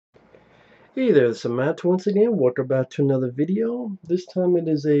Hey there, this is Matt once again. Welcome back to another video. This time it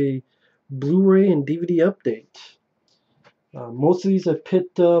is a Blu-ray and DVD update. Most of these I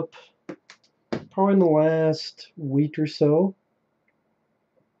picked up probably in the last week or so.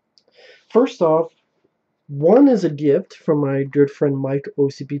 First off, one is a gift from my good friend Mike,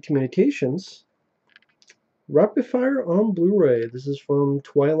 OCP Communications. Rapid Fire on Blu-ray. This is from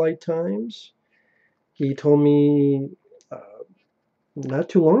Twilight Times. He told me not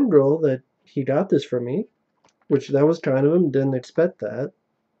too long ago that he got this for me, which that was kind of him. Didn't expect that.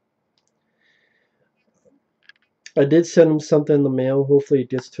 I did send him something in the mail. Hopefully it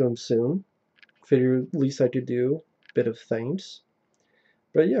gets to him soon. Figure at least I could do a bit of thanks.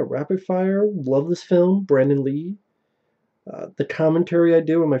 But yeah, Rapid Fire. Love this film. Brandon Lee. The commentary I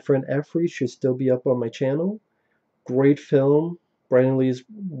did with my friend Efrey should still be up on my channel. Great film. Brandon Lee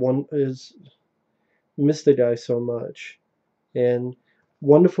is missed the guy so much. And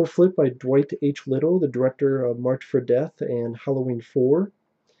wonderful flick by Dwight H. Little, the director of Marked for Death and Halloween 4.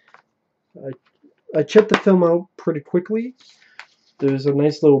 I checked the film out pretty quickly. There's a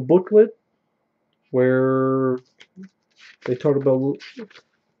nice little booklet where they talk about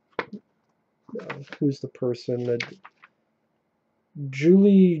who's the person that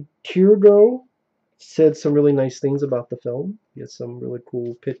Julie Kiergo said some really nice things about the film. He had some really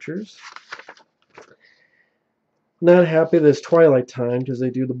cool pictures. Not happy this Twilight Time because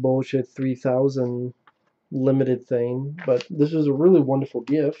they do the bullshit 3000 limited thing, but this is a really wonderful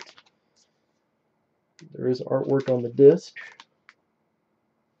gift. There is artwork on the disc.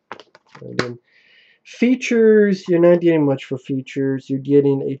 And then features, you're not getting much for features. You're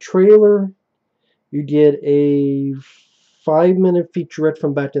getting a trailer. You get a 5-minute featurette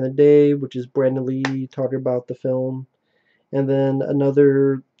from back in the day, which is Brandon Lee talking about the film. And then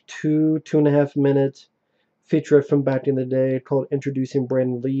another 2.5 minute featurette from back in the day called Introducing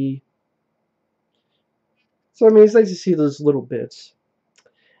Brandon Lee. So, I mean, it's nice to see those little bits.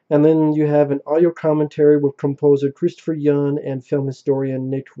 And then you have an audio commentary with composer Christopher Young and film historian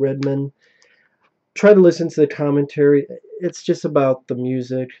Nick Redman. Try to listen to the commentary. It's just about the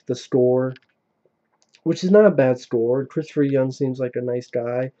music, the score, which is not a bad score. Christopher Young seems like a nice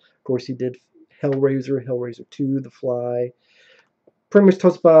guy. Of course, he did Hellraiser, Hellraiser 2, The Fly. Pretty much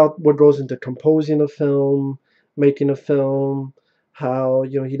talks about what goes into composing a film, making a film, how,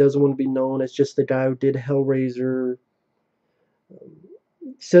 he doesn't want to be known as just the guy who did Hellraiser.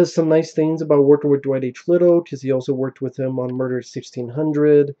 Says some nice things about working with Dwight H. Little, because he also worked with him on Murder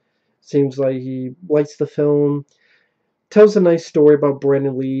 1600. Seems like he likes the film. Tells a nice story about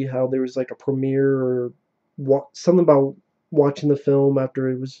Brandon Lee, how there was like a premiere or something about watching the film after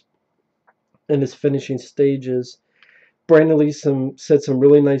it was in its finishing stages. Brandon Lee said some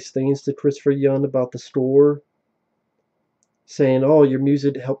really nice things to Christopher Young about the score, saying, "Oh, your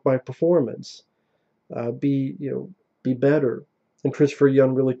music helped my performance. Be better." And Christopher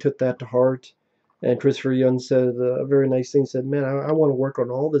Young really took that to heart. And Christopher Young said a very nice thing. Said, "Man, I want to work on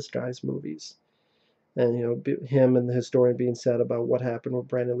all this guy's movies." And him and the historian being sad about what happened with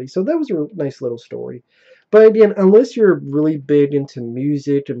Brandon Lee. So that was a nice little story. But again, unless you're really big into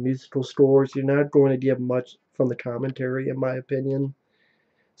music and musical scores, you're not going to get much from the commentary, in my opinion.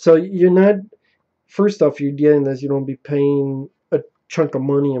 So you're not. First off, you're getting this. You don't be paying a chunk of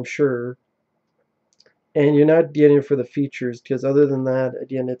money, I'm sure. And you're not getting it for the features, because other than that,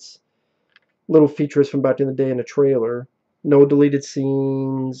 again, it's little features from back in the day in a trailer. No deleted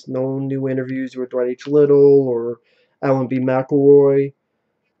scenes, no new interviews with Dwight H. Little or Alan B. McElroy.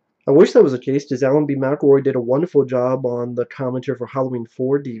 I wish that was the case, because Alan B. McElroy did a wonderful job on the commentary for Halloween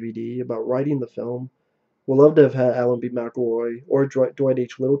 4 DVD about writing the film. Would love to have had Alan B. McElroy or Dwight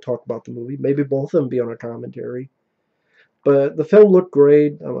H. Little talk about the movie. Maybe both of them be on a commentary. But the film looked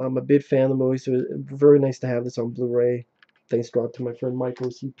great. I'm a big fan of the movie, so it's very nice to have this on Blu-ray. Thanks to my friend Mike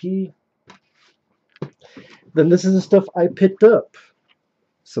OCP. Then this is the stuff I picked up.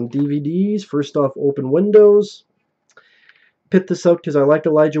 Some DVDs. First off, Open Windows. Picked this up because I like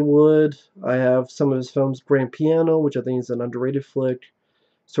Elijah Wood. I have some of his films, Grand Piano, which I think is an underrated flick.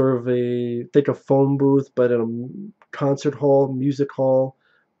 Sort of think a phone booth, but in a concert hall, music hall,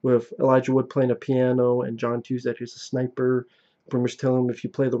 with Elijah Wood playing a piano and John Cusack is a sniper. Pretty much telling him, if you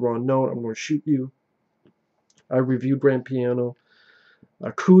play the wrong note, I'm going to shoot you. I reviewed Grand Piano.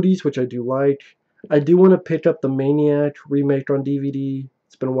 Cooties, which I do like. I do want to pick up the Maniac remake on DVD.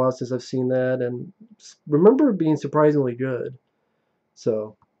 It's been a while since I've seen that, and remember it being surprisingly good.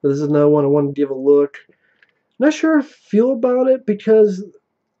 So, this is another one I want to give a look. Not sure how I feel about it, because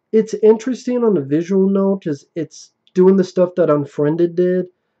it's interesting on the visual note, because it's doing the stuff that Unfriended did,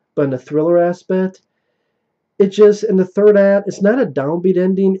 but in a thriller aspect. it just, in the third act, it's not a downbeat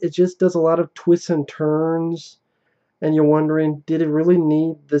ending. It just does a lot of twists and turns. And you're wondering, did it really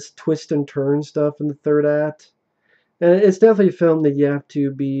need this twist and turn stuff in the third act? And it's definitely a film that you have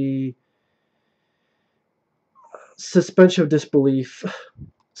to be suspension of disbelief.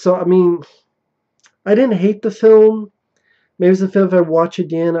 So, I mean, I didn't hate the film. Maybe it's a film if I watch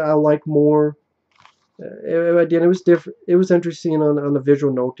again, I'll like more. Again, it was different. It was interesting on the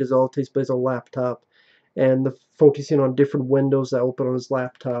visual note because it all takes place on a laptop, and the focusing on different windows that open on his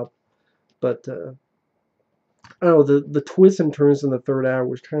laptop. But I don't know, the twists and turns in the third hour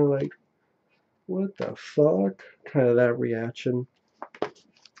was kind of like, what the fuck? Kind of that reaction.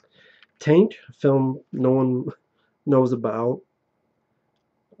 Tank, a film no one knows about.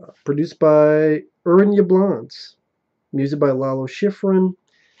 Produced by Erwin Yablans. Music by Lalo Schifrin.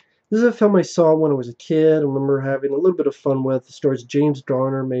 This is a film I saw when I was a kid. I remember having a little bit of fun with. It stars James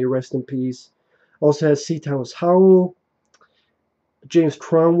Garner, may he rest in peace. Also has C. Thomas Howell, James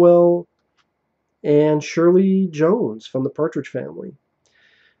Cromwell, and Shirley Jones from the Partridge Family.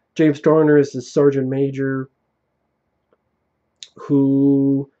 James Garner is the sergeant major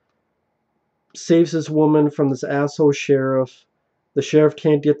who saves this woman from this asshole sheriff. The sheriff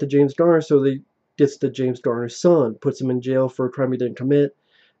can't get to James Garner, so they gets to James Garner's son, puts him in jail for a crime he didn't commit.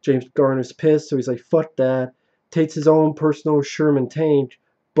 James Garner's pissed, so he's like, fuck that. Takes his own personal Sherman tank,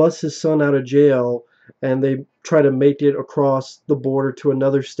 busts his son out of jail, and they try to make it across the border to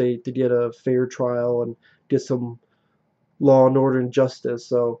another state to get a fair trial and get some law and order and justice.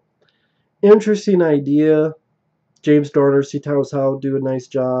 So, interesting idea. James Garner, C. Thomas Howell do a nice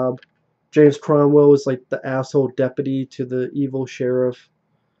job. James Cromwell is like the asshole deputy to the evil sheriff.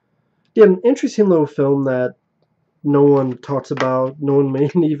 Yeah, an interesting little film that no one talks about, no one may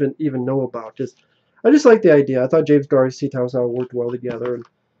even know about. I just like the idea. I thought James Garner and C. Thomas Howell worked well together. And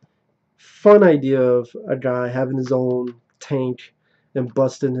fun idea of a guy having his own tank and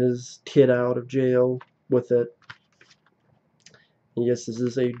busting his kid out of jail with it. And yes, this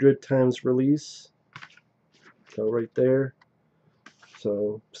is a Good Times release. So right there.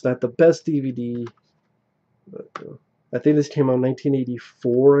 So it's not the best DVD, but I think this came out in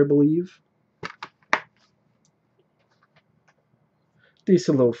 1984, I believe.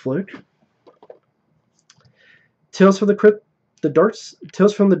 Decent little flick. Tales from the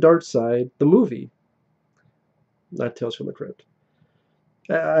Dark Side, the movie. Not Tales from the Crypt.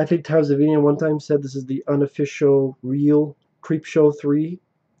 I think Tom Savini one time said this is the unofficial real Creepshow 3.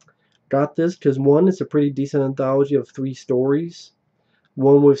 Got this because one, it's a pretty decent anthology of 3 stories.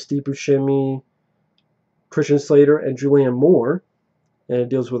 One with Steve Buscemi, Christian Slater, and Julianne Moore, and it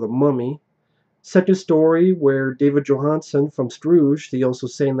deals with a mummy. Second story where David Johansen from Scrooge, he also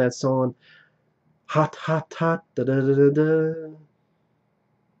sang that song, hot, hot, hot, da da da da da.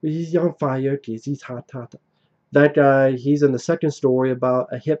 He's on fire because he's hot, hot. That guy, he's in the second story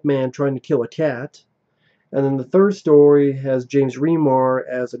about a hitman trying to kill a cat. And then the third story has James Remar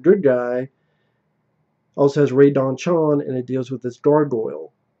as a good guy. Also has Ray Don Chon, and it deals with this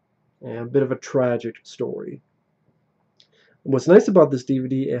gargoyle. And a bit of a tragic story. What's nice about this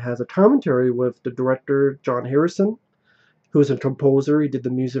DVD, it has a commentary with the director, John Harrison, who is a composer. He did the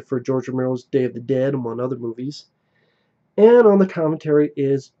music for George Romero's Day of the Dead, among other movies. And on the commentary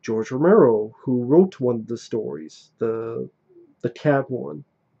is George Romero, who wrote one of the stories, the cat one.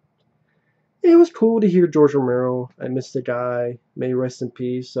 It was cool to hear George Romero. I miss the guy. May he rest in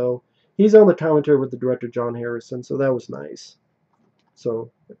peace. So he's on the commentary with the director, John Harrison, so that was nice.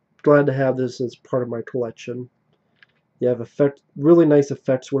 So glad to have this as part of my collection. You have really nice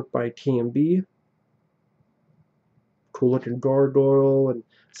effects work by TMB. Cool looking gargoyle and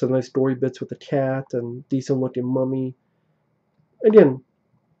some nice story bits with the cat and decent looking mummy. Again,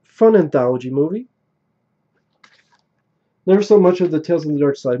 fun anthology movie. Never so much of the Tales from the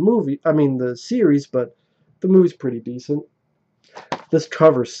Dark Side the series, but the movie's pretty decent. This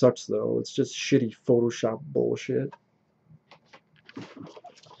cover sucks though. It's just shitty Photoshop bullshit.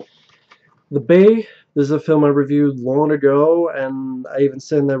 The Bay. This is a film I reviewed long ago, and I even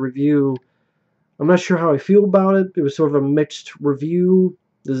said in that review, I'm not sure how I feel about it. It was sort of a mixed review.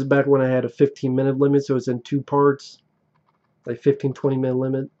 This is back when I had a 15-minute limit, so it's in 2 parts. Like 15-20-minute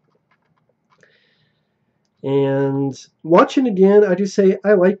limit. And watching again, I just say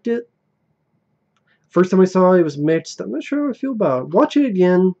I liked it. First time I saw it, it was mixed. I'm not sure how I feel about it. Watching it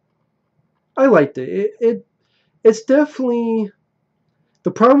again, I liked it. It's definitely... The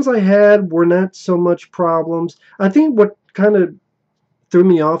problems I had were not so much problems. I think what kind of threw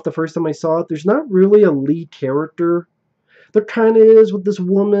me off the first time I saw it, there's not really a lead character. There kind of is with this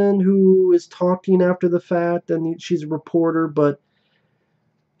woman who is talking after the fact, and she's a reporter, but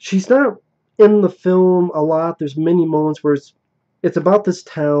she's not in the film a lot. There's many moments where it's about this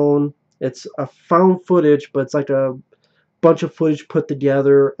town. It's a found footage, but it's like a bunch of footage put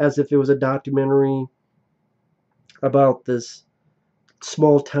together as if it was a documentary about this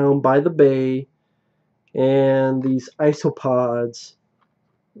small town by the bay and these isopods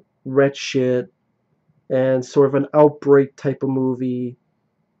wreck shit, and sort of an outbreak type of movie.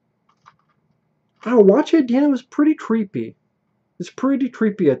 I don't know, watch it again, it was pretty creepy. It's pretty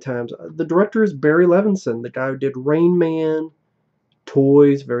creepy at times. The director is Barry Levinson, the guy who did Rain Man,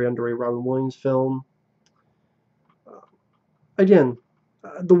 Toys, very underrated Robin Williams film. Again,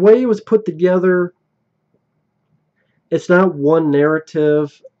 the way it was put together, it's not one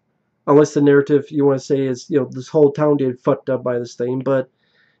narrative, unless the narrative you want to say is, this whole town get fucked up by this thing, but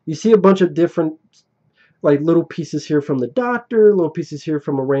you see a bunch of different, like, little pieces here from the doctor, little pieces here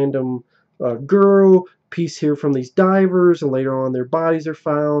from a random girl, piece here from these divers, and later on their bodies are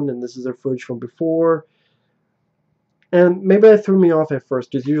found, and this is their footage from before. And maybe that threw me off at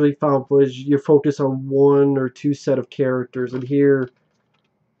first, because usually found footage, you focus on one or two set of characters, and here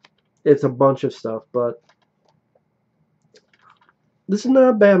it's a bunch of stuff, but this is not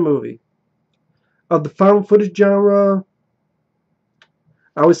a bad movie. Of the found footage genre,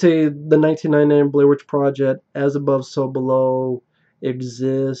 I would say the 1999 Blair Witch Project, As Above, So Below,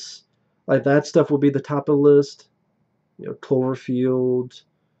 Exists, like that stuff would be the top of the list. Cloverfield,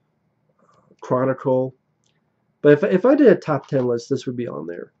 Chronicle. But if I did a top 10 list, this would be on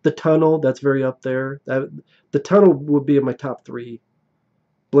there. The Tunnel, that's very up there. The Tunnel would be in my top 3.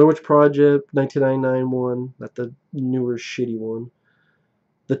 Blair Witch Project, 1999 one, not the newer shitty one.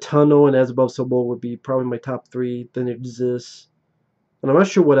 The Tunnel and As Above, So Below would be probably my top 3. Then Exists. And I'm not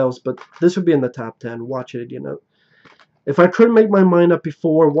sure what else, but this would be in the top 10. Watch it again. If I couldn't make my mind up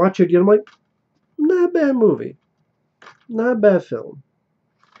before, watch it again. I'm like, not a bad movie. Not a bad film.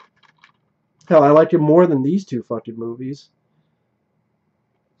 Hell, I like it more than these two fucking movies.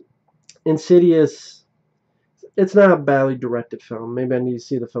 Insidious, it's not a badly directed film. Maybe I need to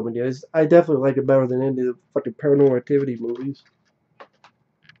see the film again. I definitely like it better than any of the fucking Paranormal Activity movies.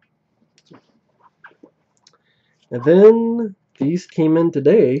 And then these came in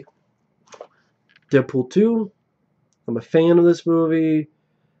today. Deadpool 2. I'm a fan of this movie.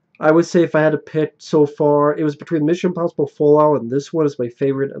 I would say if I had to pick so far, it was between Mission Impossible Fallout and this one is my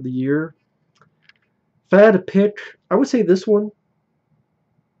favorite of the year. If I had to pick, I would say this one.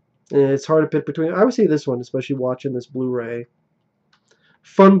 And it's hard to pick between. I would say this one, especially watching this Blu-ray.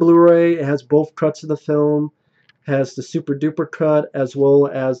 Fun Blu-ray. It has both cuts of the film. It has the super duper cut as well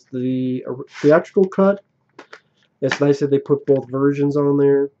as the theatrical cut. It's nice that they put both versions on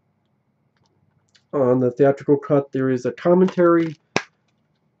there. On the theatrical cut, there is a commentary,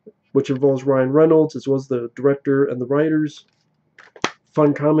 which involves Ryan Reynolds, as well as the director and the writers.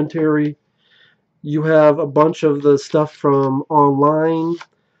 Fun commentary. You have a bunch of the stuff from online,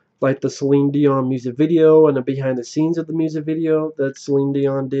 like the Celine Dion music video and the behind the scenes of the music video that Celine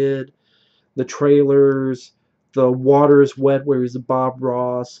Dion did. The trailers, the Water is Wet, where he's Bob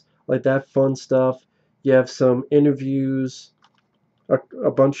Ross, like that fun stuff. You have some interviews,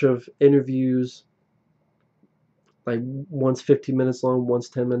 a bunch of interviews. Like one's 15 minutes long, one's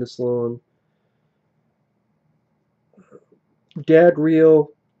 10 minutes long. Gag reel.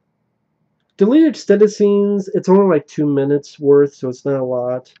 Deleted extended scenes, it's only like 2 minutes worth, so it's not a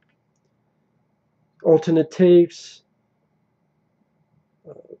lot. Alternate takes.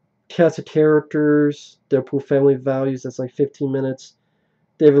 Cast of characters. Deadpool family values, that's like 15 minutes.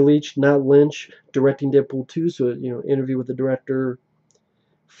 David Leitch, not Lynch, directing Deadpool 2, so, interview with the director.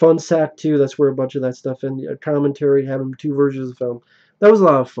 Fun Sack 2, that's where a bunch of that stuff in. A commentary, having 2 versions of the film. That was a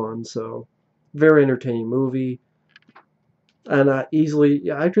lot of fun, so very entertaining movie. And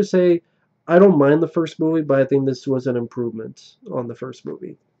I could say, I don't mind the first movie, but I think this was an improvement on the first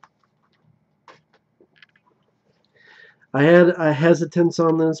movie. I had a hesitance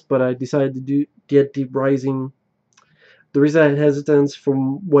on this, but I decided to get Deep Rising. The reason I had hesitance,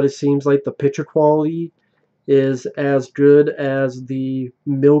 from what it seems like, the picture quality is as good as the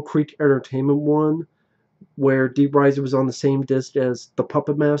Mill Creek Entertainment one, where Deep Rising was on the same disc as The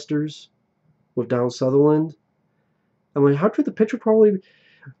Puppet Masters with Donald Sutherland. I'm like, how could the picture quality...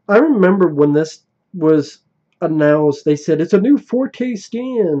 I remember when this was announced, they said, it's a new 4K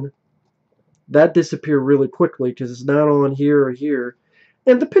scan. That disappeared really quickly because it's not on here or here.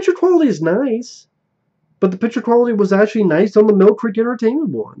 And the picture quality is nice, but the picture quality was actually nice on the Mill Creek Entertainment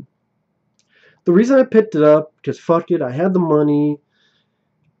one. The reason I picked it up, because fuck it, I had the money.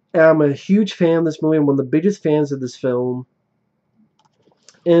 I'm a huge fan of this movie. I'm one of the biggest fans of this film.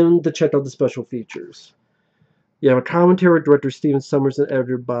 And to check out the special features. You have a commentary with director Steven Summers and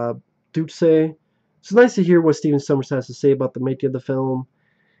editor Bob Dutse. It's nice to hear what Stephen Sommers has to say about the making of the film.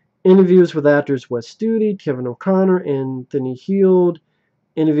 Interviews with actors Wes Studi, Kevin O'Connor, Anthony Heald.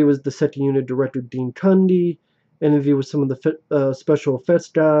 Interview with the second unit director Dean Cundy. Interview with some of the special effects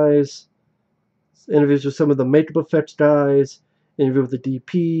guys. Interviews with some of the makeup effects guys. Interview with the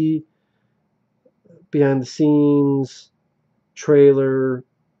DP. Behind the scenes. Trailer.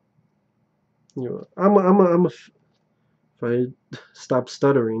 You know, if I stop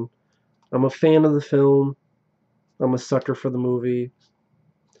stuttering, I'm a fan of the film. I'm a sucker for the movie.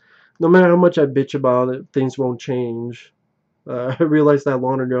 No matter how much I bitch about it, things won't change. I realized that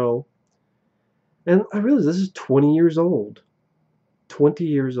long ago. And I realized this is 20 years old. 20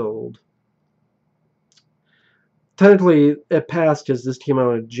 years old. Technically, it passed because this came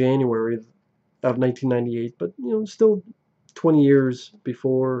out in January of 1998, but, you know, still 20 years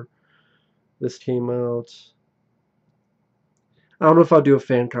before this came out. I don't know if I'll do a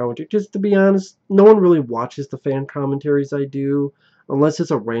fan commentary. Just to be honest, no one really watches the fan commentaries I do. Unless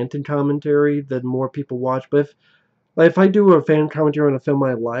it's a ranting commentary, then more people watch. But if I do a fan commentary on a film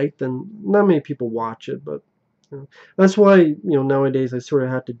I like, then not many people watch it. But you know, that's why, you know, nowadays I sort of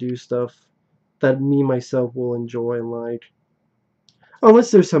have to do stuff that me myself will enjoy and like.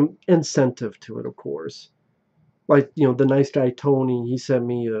 Unless there's some incentive to it, of course. Like, you know, the nice guy Tony, he sent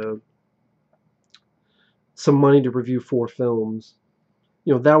me some money to review 4 films.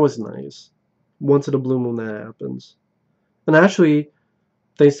 You know, that was nice. Once in a blue moon that happens. And actually,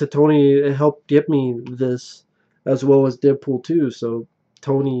 thanks to Tony, it helped get me this as well as Deadpool 2. So,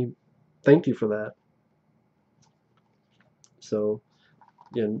 Tony, thank you for that. So,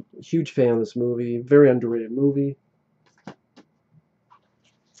 yeah, huge fan of this movie. Very underrated movie.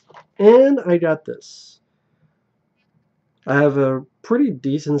 And I got this. I have a pretty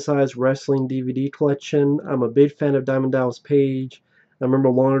decent sized wrestling DVD collection. I'm a big fan of Diamond Dallas Page. I remember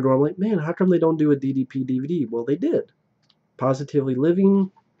long ago, I'm like, man, how come they don't do a DDP DVD? Well, they did. Positively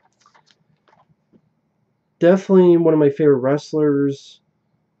Living. Definitely one of my favorite wrestlers.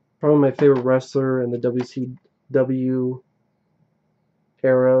 Probably my favorite wrestler in the WCW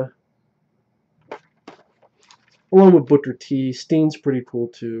era. Along with Booker T. Sting's pretty cool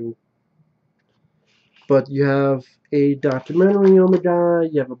too. But you have a documentary on the guy.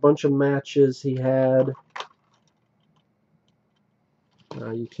 You have a bunch of matches he had.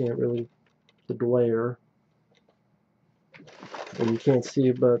 You can't really, the glare. And you can't see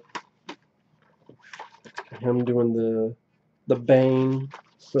it, but him doing the bang.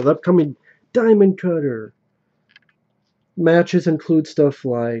 So the upcoming Diamond Cutter. Matches include stuff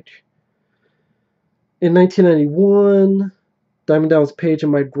like in 1991, Diamond Dallas Page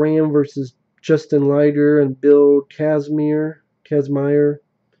and Mike Graham versus Justin Liger and Bill Kazmaier.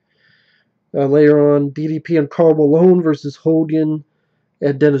 Later on, DDP and Karl Malone versus Hogan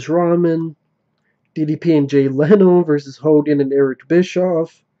and Dennis Rodman. DDP and Jay Leno versus Hogan and Eric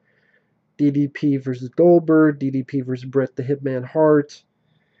Bischoff. DDP versus Goldberg. DDP versus Bret the Hitman Hart.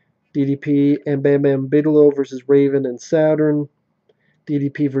 DDP and Bam Bam Bigelow versus Raven and Saturn.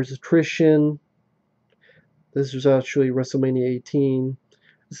 DDP versus Christian. This was actually WrestleMania 18.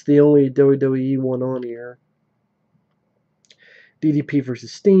 It's the only WWE one on here. DDP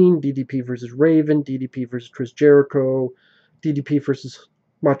versus Sting. DDP versus Raven. DDP versus Chris Jericho. DDP versus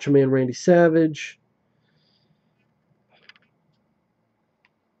Macho Man Randy Savage.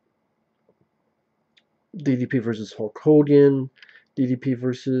 DDP versus Hulk Hogan. DDP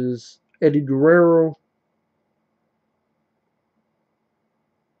versus Eddie Guerrero.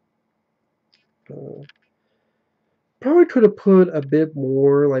 Probably could have put a bit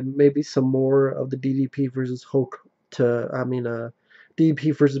more, like maybe some more of the DDP versus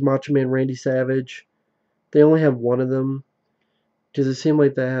DDP versus Macho Man Randy Savage. They only have one of them because it seemed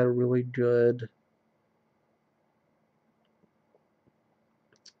like they had a really good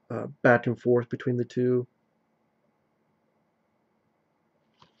back and forth between the two.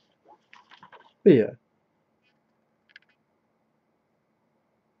 But yeah,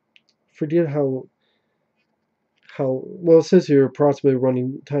 forget how well it says here approximately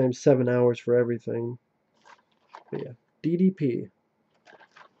running time 7 hours for everything. But yeah, DDP.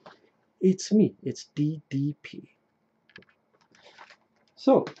 It's me. It's DDP.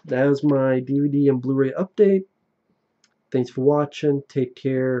 So that was my DVD and Blu-ray update. Thanks for watching. Take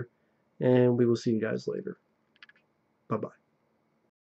care, and we will see you guys later. Bye-bye.